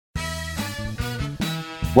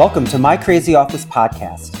Welcome to My Crazy Office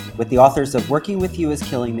podcast with the authors of Working With You Is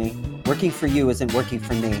Killing Me, Working For You Isn't Working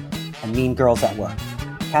For Me, and Mean Girls at Work.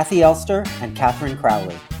 Kathy Elster and Catherine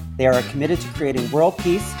Crowley. They are committed to creating world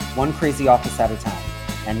peace, one crazy office at a time.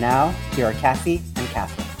 And now, here are Kathy and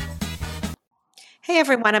Catherine. Hey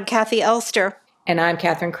everyone, I'm Kathy Elster. And I'm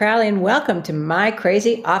Catherine Crowley, and welcome to My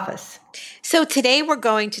Crazy Office. So today we're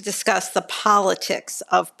going to discuss the politics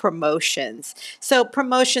of promotions. So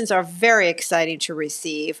promotions are very exciting to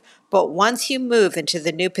receive, but once you move into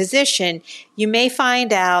the new position, you may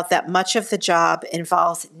find out that much of the job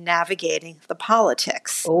involves navigating the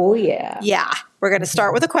politics. Oh, yeah. Yeah. We're going to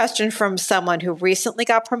start with a question from someone who recently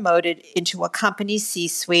got promoted into a company's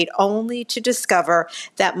C-suite only to discover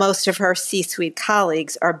that most of her C-suite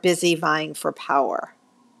colleagues are busy vying for power.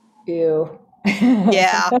 Ew.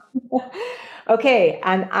 Yeah. Okay,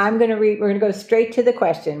 I'm going to read. We're going to go straight to the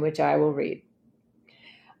question, which I will read.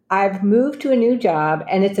 I've moved to a new job,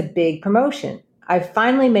 and it's a big promotion. I've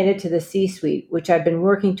finally made it to the C-suite, which I've been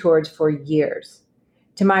working towards for years.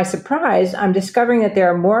 To my surprise, I'm discovering that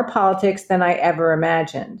there are more politics than I ever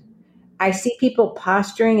imagined. I see people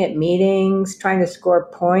posturing at meetings, trying to score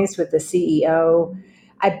points with the CEO.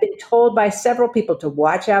 I've been told by several people to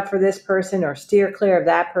watch out for this person or steer clear of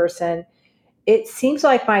that person. It seems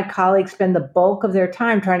like my colleagues spend the bulk of their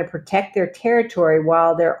time trying to protect their territory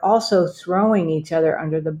while they're also throwing each other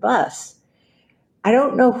under the bus. I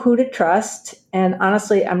don't know who to trust, and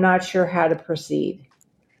honestly, I'm not sure how to proceed.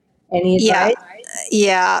 Any advice?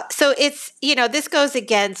 Yeah. So it's, this goes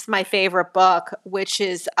against my favorite book, which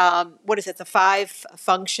is, The 5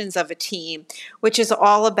 Functions of a Team, which is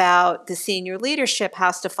all about the senior leadership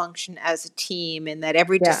has to function as a team and that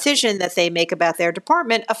every decision that they make about their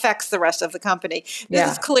department affects the rest of the company.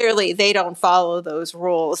 This is clearly, they don't follow those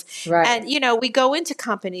rules. Right. And, we go into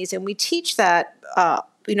companies and we teach that,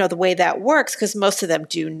 the way that works because most of them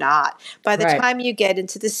do not. By the time you get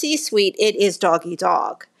into the C-suite, it is dog eat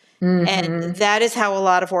dog. Mm-hmm. And that is how a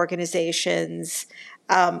lot of organizations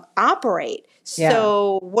operate.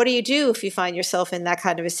 So what do you do if you find yourself in that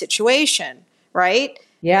kind of a situation, right?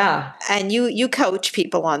 Yeah. And you coach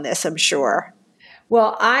people on this, I'm sure.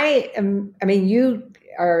 Well, you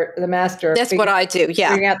are the master. That's what I do, yeah.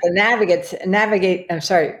 Figuring out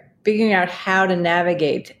how to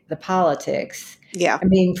navigate the politics. Yeah.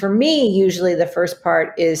 For me, usually the first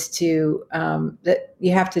part is that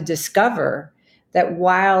you have to discover that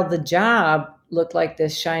while the job looked like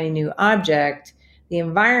this shiny new object, the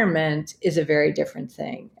environment is a very different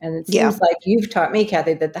thing. And it seems like you've taught me,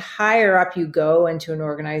 Kathy, that the higher up you go into an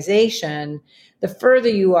organization, the further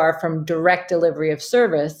you are from direct delivery of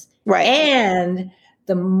service. Right. And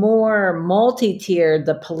the more multi-tiered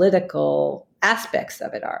the political aspects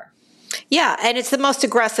of it are. Yeah, and it's the most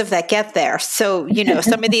aggressive that get there. So,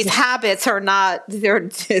 some of these habits are not,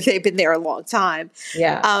 they've been there a long time.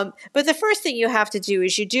 Yeah. But the first thing you have to do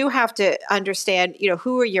is you do have to understand,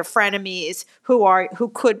 who are your frenemies,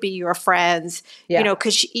 who could be your friends,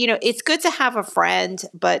 because, it's good to have a friend,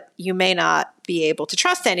 but you may not be able to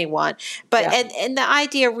trust anyone. But, and the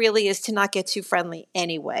idea really is to not get too friendly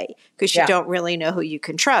anyway, because you don't really know who you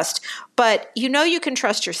can trust. But you can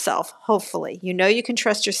trust yourself, hopefully. You can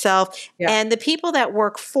trust yourself. Yeah. And the people that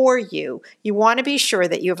work for you, you want to be sure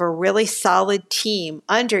that you have a really solid team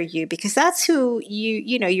under you, because that's who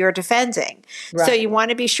you're defending. Right. So you want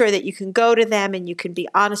to be sure that you can go to them and you can be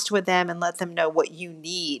honest with them and let them know what you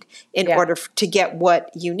need in order to get what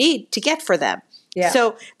you need to get for them. Yeah.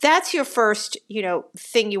 So that's your first,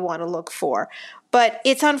 thing you want to look for. But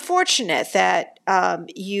it's unfortunate that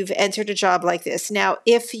you've entered a job like this. Now,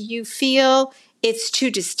 if you feel it's too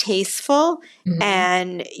distasteful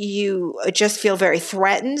and you just feel very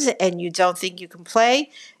threatened and you don't think you can play,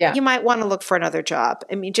 you might want to look for another job.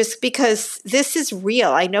 Just because this is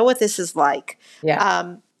real. I know what this is like.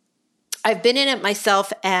 Yeah. I've been in it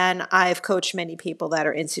myself, and I've coached many people that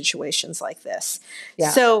are in situations like this. Yeah.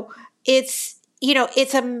 So it's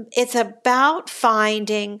about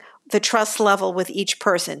finding the trust level with each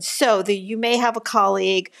person. So you may have a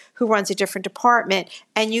colleague who runs a different department,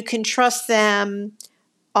 and you can trust them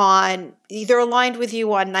they're aligned with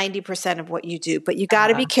you on 90% of what you do, but you got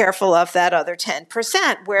to be careful of that other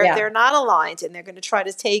 10% where they're not aligned and they're going to try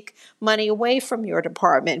to take money away from your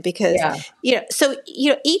department because,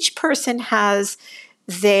 each person has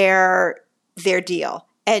their deal.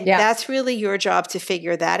 And that's really your job to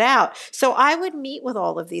figure that out. So I would meet with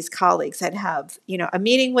all of these colleagues and have, a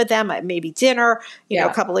meeting with them, maybe dinner,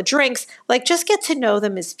 a couple of drinks, just get to know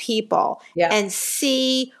them as people and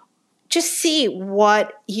see, just see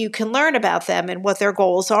what you can learn about them and what their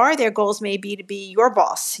goals are. Their goals may be to be your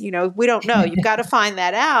boss. We don't know. You've got to find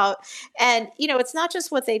that out. And, it's not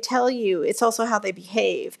just what they tell you, it's also how they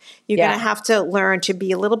behave. You're going to have to learn to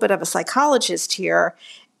be a little bit of a psychologist here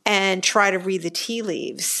and try to read the tea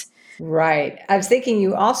leaves. Right. I was thinking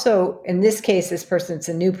you also, in this case, this person's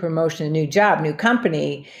a new promotion, a new job, new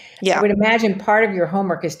company. Yeah. I would imagine part of your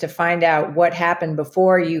homework is to find out what happened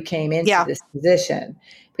before you came into this position.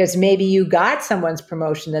 Because maybe you got someone's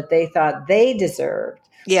promotion that they thought they deserved.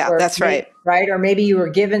 Yeah, that's right. Right. Or maybe you were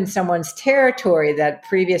given someone's territory that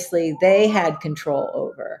previously they had control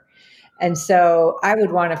over. And so I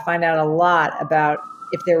would want to find out a lot about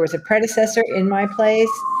if there was a predecessor in my place,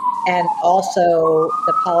 and also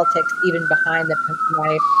the politics even behind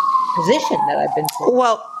my position that I've been through.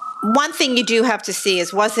 Well, one thing you do have to see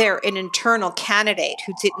is, was there an internal candidate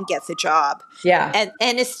who didn't get the job? Yeah.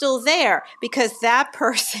 And is still there, because that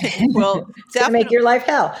person will definitely make your life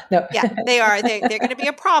hell. No. Yeah, they are. They're going to be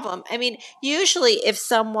a problem. I mean, usually if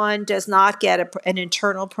someone does not get an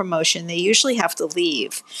internal promotion, they usually have to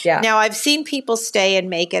leave. Yeah. Now, I've seen people stay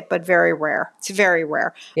and make it, but very rare. It's very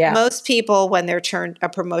rare. Yeah. Most people, when a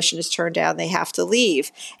promotion is turned down, they have to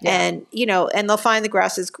leave. Yeah. And, and they'll find the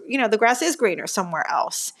grass is greener somewhere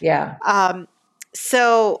else. Yeah.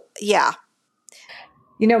 So, yeah.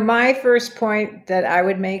 My first point that I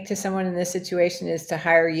would make to someone in this situation is to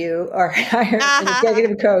hire you or hire an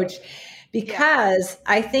executive coach, because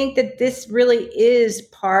I think that this really is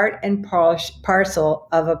part and parcel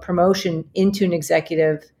of a promotion into an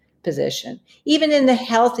executive position. Even in the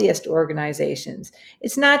healthiest organizations,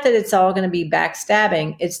 it's not that it's all going to be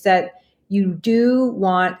backstabbing. It's that you do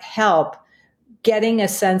want help getting a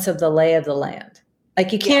sense of the lay of the land.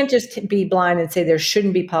 Like, you can't just be blind and say there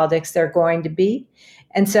shouldn't be politics. They're going to be.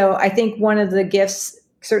 And so I think one of the gifts,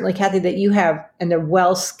 certainly, Kathy, that you have and the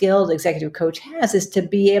well-skilled executive coach has, is to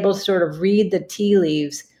be able to sort of read the tea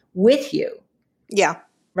leaves with you. Yeah.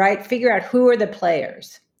 Right? Figure out who are the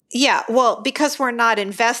players. Yeah. Well, because we're not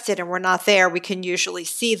invested and we're not there, we can usually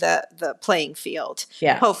see the playing field.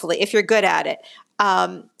 Yeah. Hopefully, if you're good at it.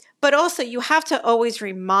 But also, you have to always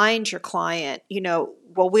remind your client,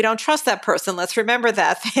 well, we don't trust that person. Let's remember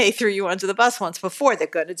that they threw you under the bus once before. They're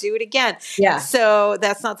going to do it again. Yeah. So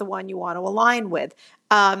that's not the one you want to align with.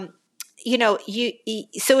 So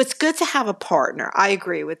it's good to have a partner. I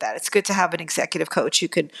agree with that. It's good to have an executive coach who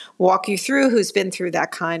can walk you through, who's been through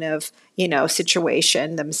that kind of,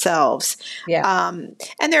 situation themselves. Yeah.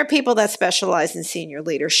 And there are people that specialize in senior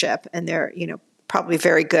leadership, and they're, probably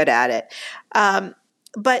very good at it.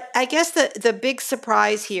 But I guess the big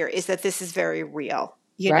surprise here is that this is very real.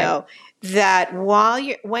 That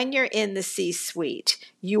when you're in the C-suite,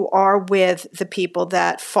 you are with the people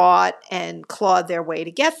that fought and clawed their way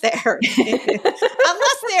to get there.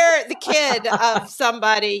 Unless they're the kid of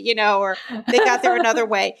somebody, or they got there another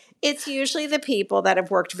way. It's usually the people that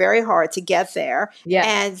have worked very hard to get there. Yeah.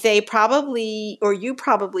 And they probably, or you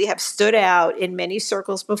probably, have stood out in many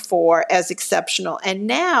circles before as exceptional. And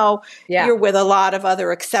now you're with a lot of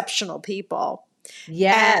other exceptional people.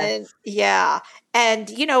 Yes.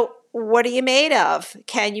 And, what are you made of?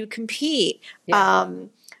 Can you compete? Yeah.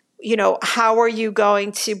 How are you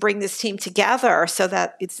going to bring this team together so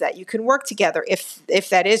that you can work together if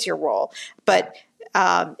that is your role? But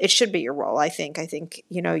it should be your role, I think. I think,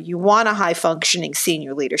 you want a high functioning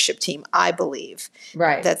senior leadership team, I believe.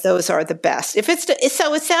 Right. That those are the best.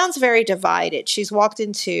 So it sounds very divided. She's walked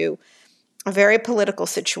into a very political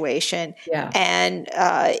situation. Yeah. And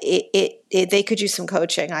they could use some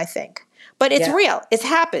coaching, I think. But it's real. It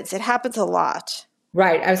happens. It happens a lot.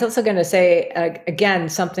 Right. I was also going to say, again,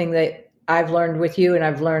 something that I've learned with you and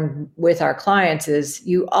I've learned with our clients is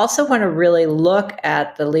you also want to really look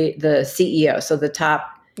at the CEO, so the top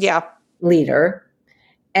leader,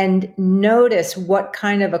 and notice what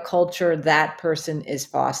kind of a culture that person is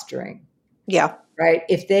fostering. Yeah. Right.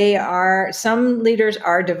 If some leaders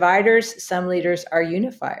are dividers, some leaders are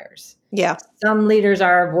unifiers. Yeah. Some leaders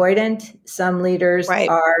are avoidant, some leaders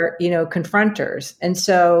are, confronters. And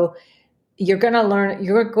so you're going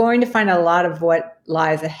to find a lot of what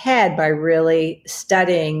lies ahead by really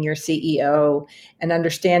studying your CEO and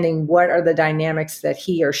understanding what are the dynamics that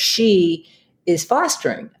he or she is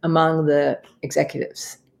fostering among the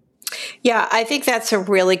executives. Yeah, I think that's a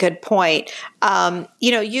really good point.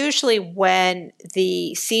 Usually when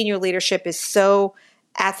the senior leadership is so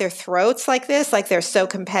at their throats like this, like they're so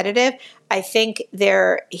competitive, I think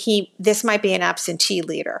this might be an absentee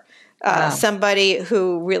leader. Somebody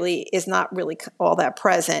who really is not really all that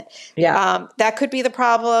present. Yeah. That could be the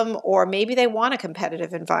problem, or maybe they want a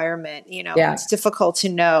competitive environment. It's difficult to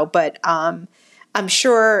know, but I'm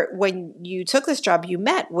sure when you took this job, you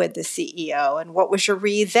met with the CEO. And what was your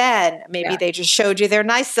read then? Maybe they just showed you their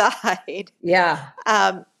nice side. Yeah.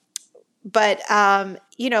 But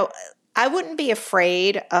I wouldn't be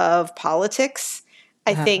afraid of politics.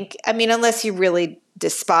 I think, unless you really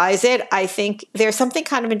despise it, I think there's something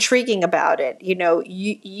kind of intriguing about it.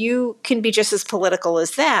 You can be just as political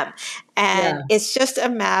as them. And it's just a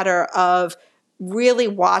matter of really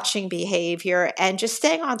watching behavior and just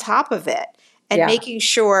staying on top of it and making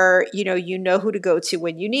sure, you know who to go to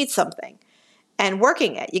when you need something and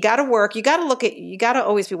working it. You got to work. You got to you got to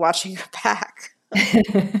always be watching your back.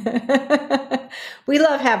 We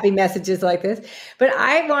love happy messages like this, but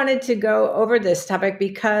I wanted to go over this topic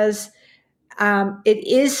because it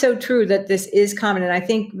is so true that this is common. And I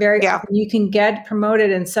think very often you can get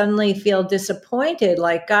promoted and suddenly feel disappointed.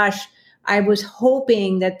 Like, gosh, I was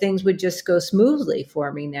hoping that things would just go smoothly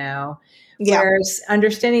for me now. Yeah. Whereas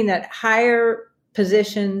understanding that higher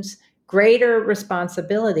positions, greater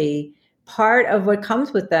responsibility, part of what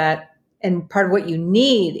comes with that and part of what you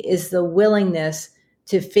need is the willingness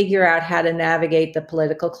to figure out how to navigate the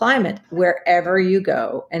political climate wherever you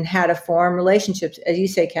go and how to form relationships. As you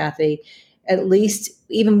say, Kathy, at least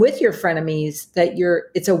even with your frenemies, that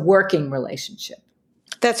it's a working relationship.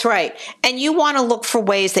 That's right. And you want to look for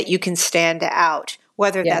ways that you can stand out,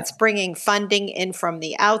 whether that's bringing funding in from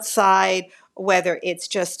the outside, whether it's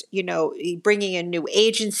just, bringing in new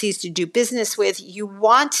agencies to do business with. You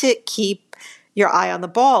want to keep your eye on the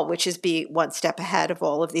ball, which is be one step ahead of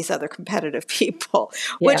all of these other competitive people,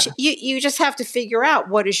 which you just have to figure out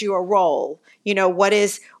what is your role,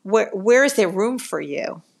 where is there room for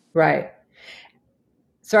you? Right.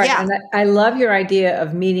 Sorry, and I love your idea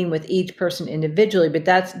of meeting with each person individually, but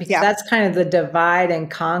that's because that's kind of the divide and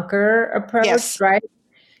conquer approach, right?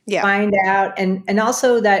 Yeah. Find out, and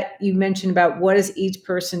also that you mentioned about what is each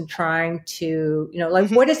person trying to,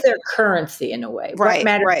 what is their currency in a way? Right. What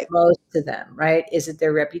matters most to them, right? Is it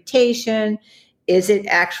their reputation? Is it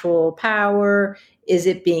actual power? Is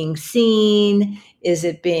it being seen? Is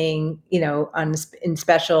it being, in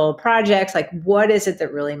special projects? Like, what is it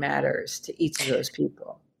that really matters to each of those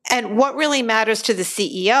people? And what really matters to the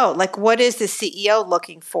CEO? Like, what is the CEO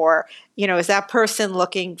looking for? Is that person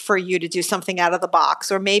looking for you to do something out of the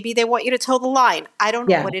box? Or maybe they want you to toe the line. I don't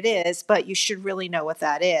know what it is, but you should really know what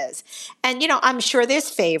that is. And, I'm sure there's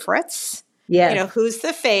favorites. Yeah. Who's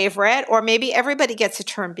the favorite, or maybe everybody gets a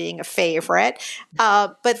turn being a favorite.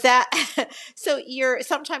 But so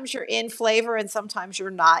sometimes you're in flavor and sometimes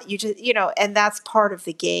you're not. You just, and that's part of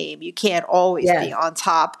the game. You can't always be on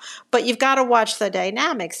top, but you've got to watch the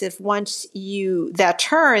dynamics. If once that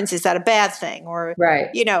turns, is that a bad thing? Or,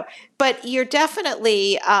 but you're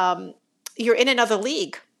definitely, you're in another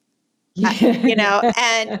league.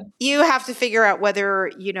 And you have to figure out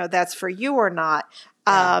whether, that's for you or not.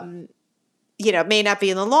 It may not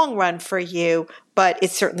be in the long run for you, but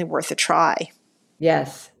it's certainly worth a try.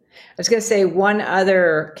 Yes. I was going to say one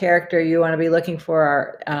other character you want to be looking for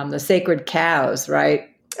are the sacred cows,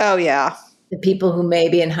 right? Oh, yeah. The people who may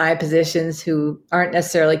be in high positions who aren't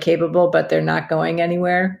necessarily capable, but they're not going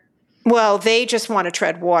anywhere. Well, they just want to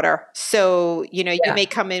tread water. So, you may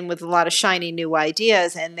come in with a lot of shiny new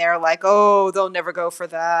ideas and they're like, oh, they'll never go for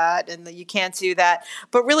that. And you can't do that.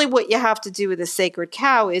 But really what you have to do with a sacred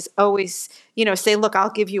cow is always, say, look, I'll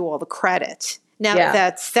give you all the credit. Now,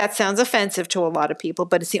 that sounds offensive to a lot of people,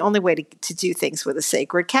 but it's the only way to do things with a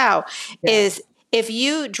sacred cow is if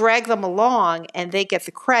you drag them along and they get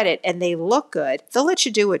the credit and they look good, they'll let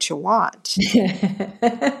you do what you want.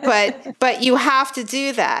 But you have to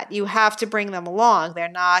do that. You have to bring them along. They're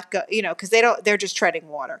not, because they're just treading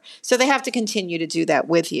water. So they have to continue to do that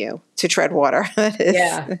with you to tread water.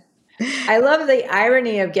 Yeah. I love the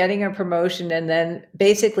irony of getting a promotion and then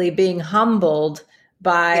basically being humbled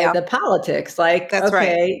by the politics. Like, that's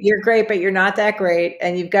right. You're great, but you're not that great.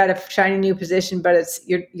 And you've got a shiny new position, but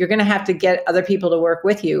you're going to have to get other people to work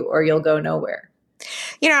with you or you'll go nowhere.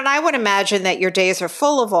 And I would imagine that your days are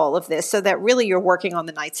full of all of this so that really you're working on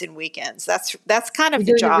the nights and weekends. That's kind of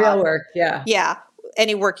the job. Real work. Yeah. Yeah.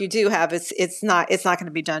 Any work you do have, it's not going to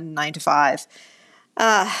be done 9 to 5.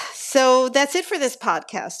 So that's it for this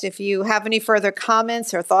podcast. If you have any further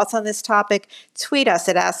comments or thoughts on this topic, tweet us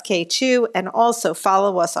at AskK2 and also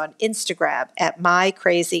follow us on Instagram at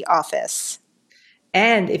MyCrazyOffice.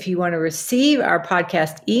 And if you want to receive our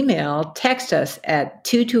podcast email, text us at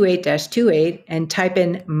 228-28 and type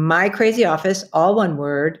in MyCrazyOffice, all one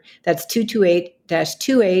word. That's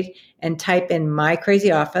 228-28 and type in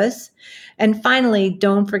MyCrazyOffice. And finally,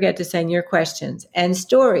 don't forget to send your questions and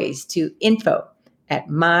stories to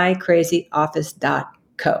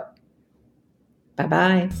info@mycrazyoffice.co.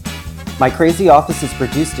 Bye-bye. My Crazy Office is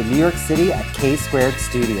produced in New York City at K Squared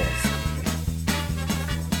Studios.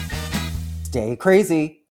 Stay crazy.